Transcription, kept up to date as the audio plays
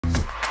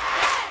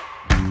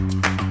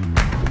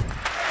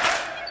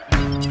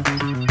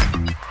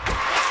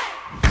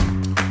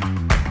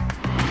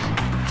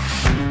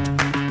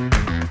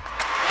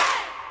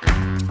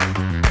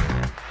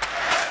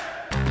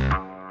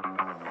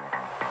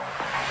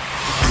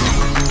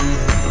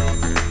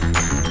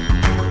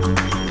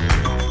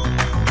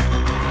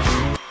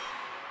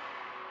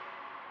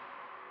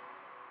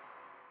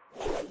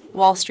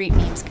Wall Street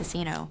Memes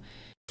Casino.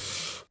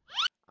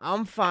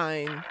 I'm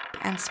fine.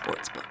 And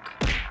Sportsbook.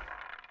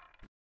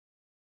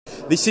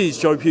 This is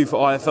Joe Pugh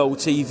for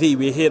IFLTV.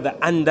 We're here at the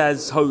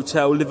Andaz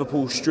Hotel,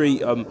 Liverpool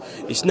Street.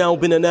 It's now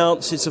been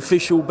announced, it's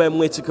official. Ben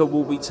Whittaker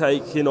will be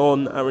taking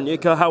on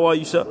Arenyeka. How are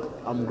you, sir?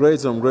 I'm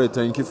great.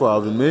 Thank you for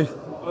having me.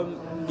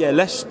 Yeah,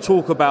 let's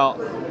talk about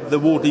the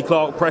Wardley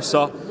Clark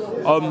presser.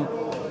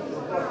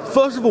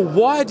 First of all,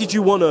 why did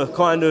you want to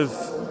kind of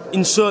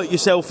insert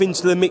yourself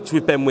into the mix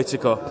with Ben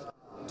Whittaker?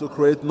 To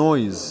create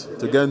noise,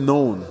 to get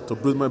known, to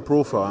build my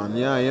profile, and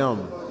yeah, I am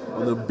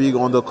on a big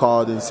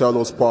undercard in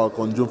Selhurst Park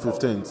on June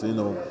 15th. You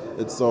know,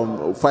 it's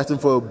fighting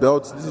for a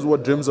belt. This is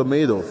what dreams are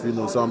made of. You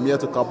know, so I'm here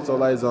to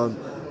capitalize and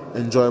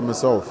enjoy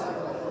myself.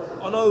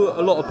 I know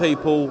a lot of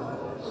people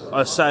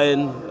are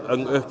saying,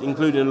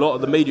 including a lot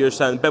of the media, are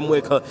saying Ben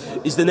Whittaker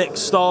is the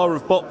next star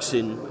of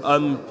boxing.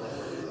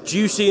 Do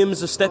you see him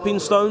as a stepping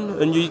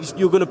stone, and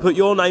you're going to put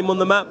your name on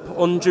the map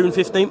on June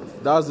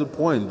 15th? That's the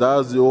point.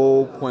 That's the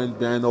whole point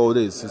behind all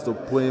this, is to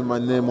put my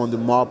name on the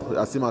map.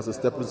 I see him as a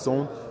stepping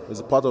stone.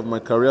 It's a part of my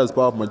career, it's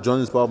part of my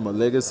journey, it's part of my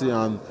legacy,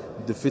 and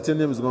defeating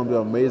him is going to be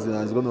amazing,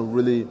 and it's going to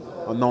really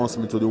announce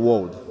me to the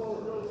world.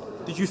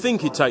 Did you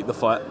think he'd take the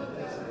fight?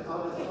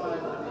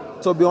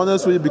 To be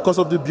honest with you, because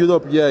of the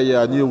build-up,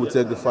 yeah, I knew he would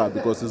take the fight,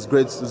 because it's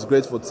great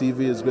for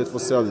TV, it's great for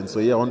selling, so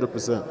yeah,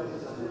 100%.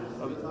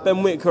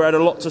 Ben Whittaker had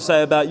a lot to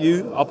say about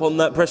you up on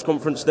that press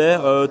conference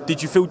there.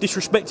 Did you feel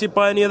disrespected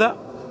by any of that?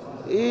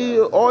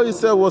 All he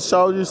said was,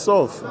 shout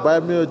yourself, buy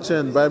me a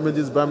chain, buy me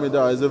this, buy me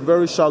that. He's a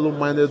very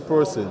shallow-minded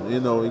person, you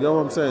know what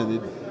I'm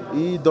saying?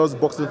 He does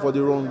boxing for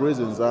the wrong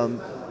reasons,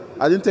 and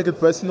I didn't take it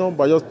personal,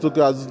 but I just took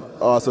it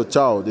as a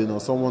child, you know,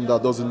 someone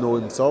that doesn't know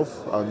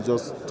himself and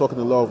just talking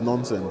a lot of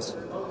nonsense.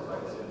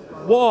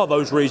 What are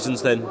those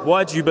reasons then?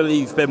 Why do you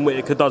believe Ben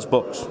Whittaker does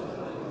box?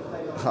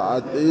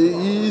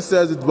 He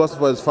says it's best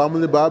for his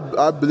family, but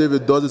I believe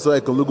it does it so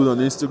he can look good on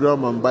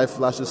Instagram and buy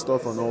flashy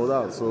stuff and all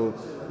that. So,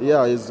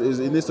 yeah, he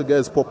needs to get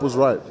his purpose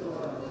right.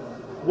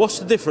 What's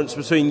the difference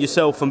between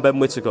yourself and Ben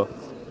Whittaker?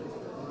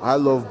 I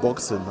love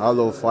boxing. I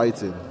love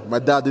fighting. My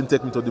dad didn't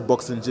take me to the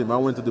boxing gym. I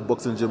went to the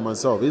boxing gym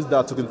myself. His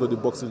dad took him to the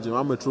boxing gym.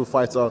 I'm a true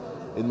fighter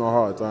in my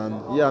heart.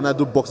 And I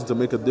do boxing to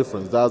make a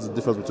difference. That's the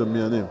difference between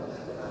me and him.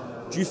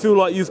 Do you feel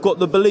like you've got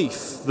the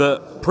belief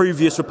that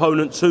previous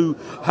opponents who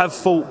have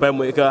fought Ben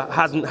Whittaker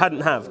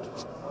hadn't have?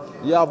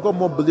 Yeah, I've got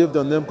more belief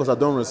than them because I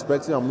don't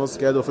respect him. I'm not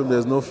scared of him.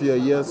 There's no fear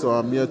here, so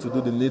I'm here to do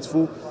the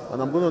needful.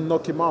 And I'm going to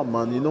knock him out,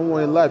 man. You know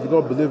what, in life, you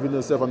got to believe in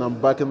yourself, and I'm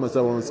backing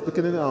myself. I'm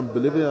speaking in it, I'm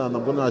believing it, and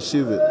I'm going to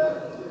achieve it.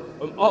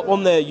 Up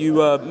on there, you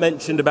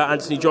mentioned about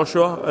Anthony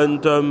Joshua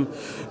and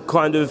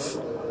kind of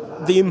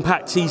the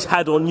impact he's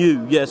had on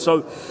you. Yeah,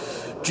 so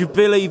do you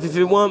believe if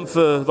it weren't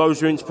for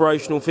those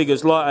inspirational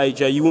figures like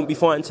AJ, you wouldn't be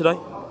fighting today?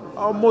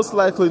 Most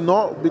likely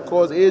not,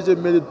 because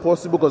AJ made it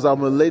possible because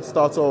I'm a late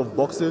starter of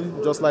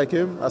boxing, just like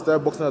him. I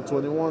started boxing at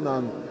 21,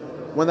 and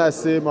when I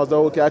see him, I was like,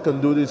 okay, I can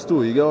do this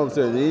too. You get what I'm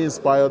saying? He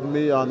inspired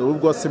me, and we've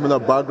got similar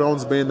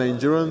backgrounds being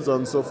Nigerians,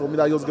 and so for me,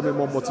 that just gave me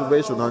more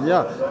motivation. And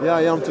yeah,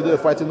 I am today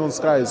fighting on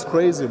Sky. It's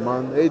crazy,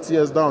 man. 8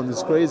 years down,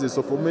 it's crazy.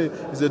 So for me,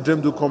 it's a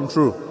dream to come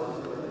true.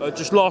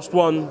 Just last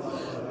one.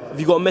 Have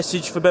you got a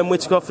message for Ben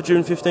Whittaker for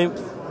June 15th?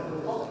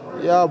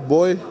 Yeah,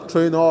 boy,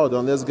 train hard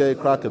and let's get it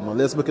cracking, man.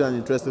 Let's make it an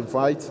interesting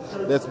fight.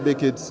 Let's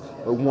make it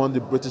one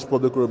the British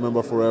public will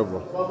remember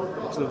forever.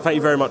 Excellent. Thank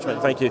you very much,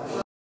 man. Thank you.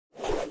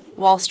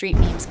 Wall Street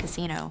Memes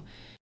Casino.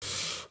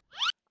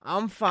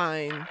 I'm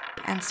fine.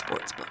 And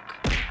Sportsbook.